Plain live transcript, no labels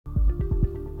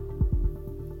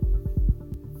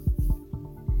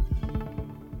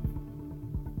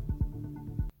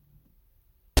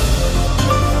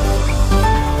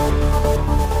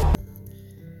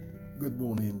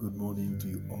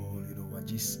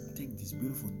take this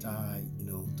beautiful time,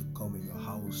 to come in your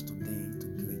house today to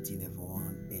greeting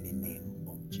everyone in the name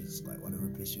of Jesus Christ. Whatever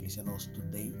place you listen us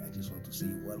today, I just want to say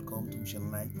welcome to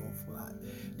Mission Light of Life.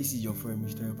 This is your friend,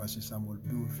 Mr. Pastor Samuel,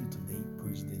 be with you today,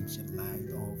 President Mission Light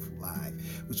of Life.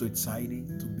 We're so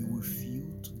excited to be with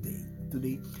you today.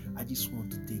 Today, I just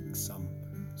want to take some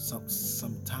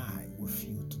time with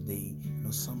you today.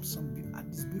 At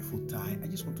this beautiful time, I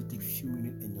just want to take few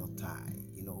minutes in your time.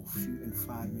 Few and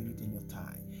 5 minutes in your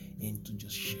time, and to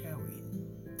just sharing,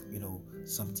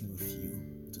 something with you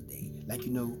today. Like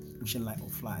Mission Light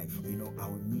of Life.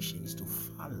 Our mission is to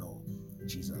follow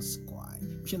Jesus Christ.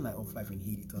 Mission Light of Life in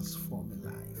Haiti transforming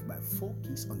life by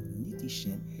focus on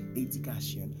nutrition,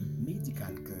 education,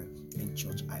 medical care, and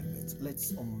church events.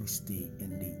 Let's only stay in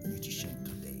the nutrition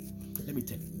today. Let me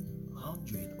tell you,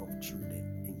 hundreds of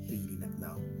children in Haiti right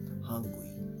now,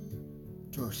 hungry,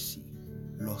 thirsty,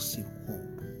 lost in hope.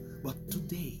 But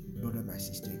today, brother, my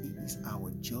sister, it is our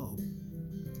job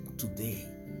today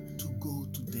to go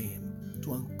to them,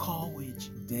 to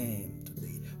encourage them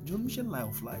today. John Mission Life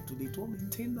of Life today, to only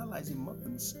 $10 a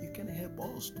month, you can help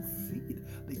us to feed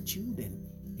the children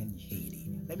in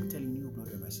Haiti. Let me tell you,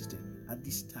 brother, my sister, at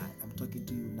this time, I'm talking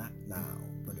to you not now,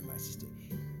 brother, my sister.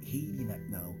 Haiti not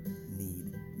now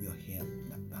need your help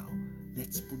not now.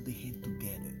 Let's put the hand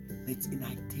together. Let's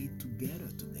unite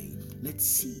together today. Let's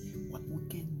see what we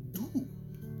can do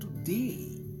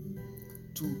today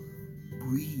to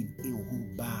bring a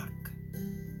hope back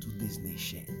to this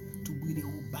nation, to bring a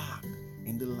hope back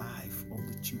in the life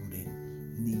of the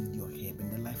children need your help, in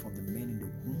the life of the men and the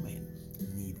women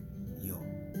need your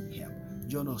help.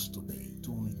 Join us today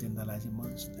to only $10 a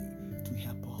month today to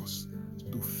help us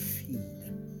to feed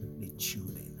the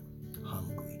children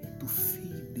hungry, to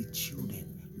feed the children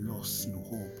lost in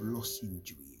hope, lost in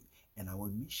dream. And our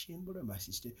mission, brother, my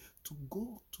sister, to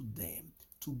go to them,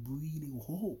 to bring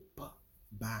hope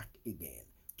back again,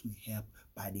 to help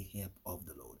by the help of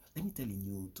the Lord. Let me tell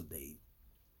you today,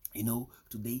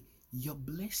 today, your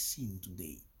blessing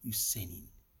today you sending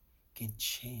can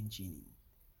change in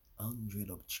hundreds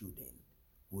of children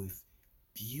with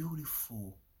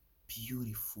beautiful,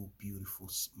 beautiful, beautiful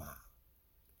smile.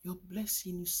 Your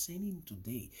blessing you sending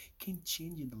today can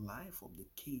change in the life of the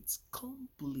kids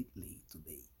completely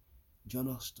today. Join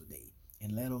us today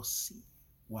and let us see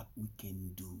what we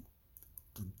can do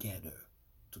together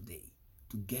today.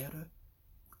 Together,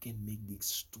 we can make this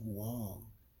strong,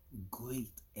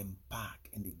 great impact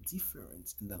and the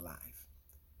difference in the life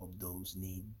of those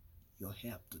need your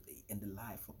help today, and the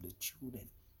life of the children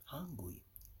hungry,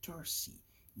 thirsty,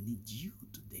 need you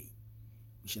today.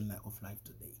 Mission Light of Life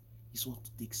today. Just want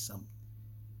to take some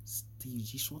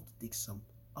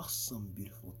awesome,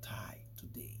 beautiful time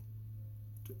today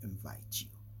to invite you.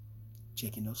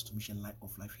 Checking us to Mission Light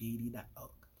of Life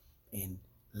Haiti.org, and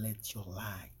let your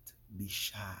light be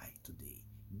shy today.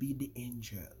 Be the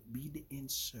angel, be the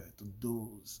answer to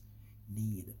those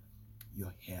need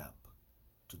your help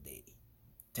today.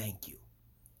 Thank you.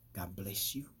 God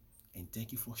bless you. And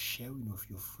thank you for sharing with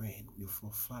your friend, with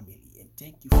your family. And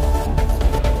thank you for all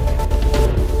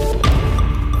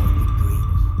the great,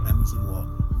 amazing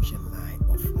work Mission Light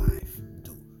of Life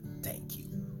do. Thank you.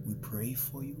 We pray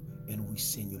for you, and we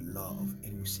send you love,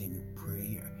 and we send you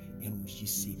prayer, and we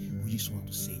just want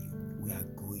to say we are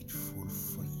grateful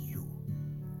for you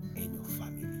and your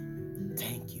family.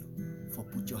 Thank you for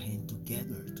put your hand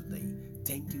together today.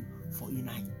 Thank you for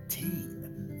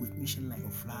uniting with Mission Light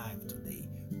of Life today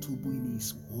to bring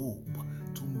His hope,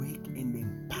 to make an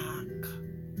impact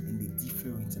in the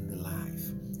difference in the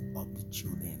life of the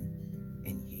children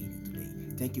in Haiti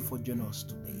today. Thank you for joining us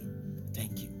today.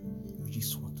 Thank you. We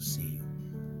just want to say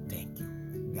thank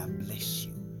you. God bless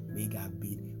you. May God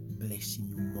be blessing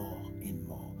you more and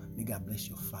more. May God bless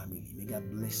your family. May God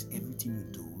bless everything you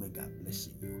do. May God bless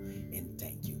you. And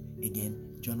thank you.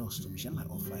 Again, join us to Mission Light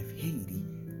of Life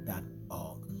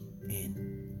Haiti.org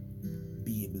and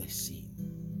be a blessing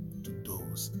to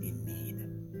those in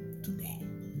need today.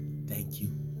 Thank you,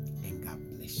 and God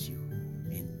bless you.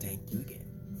 And thank you again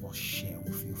for sharing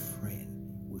with your friend,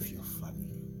 with your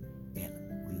family. And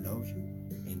we love you,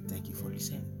 and thank you for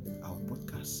listening to our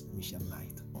podcast, Mission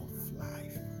Light of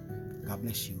Life. God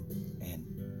bless you.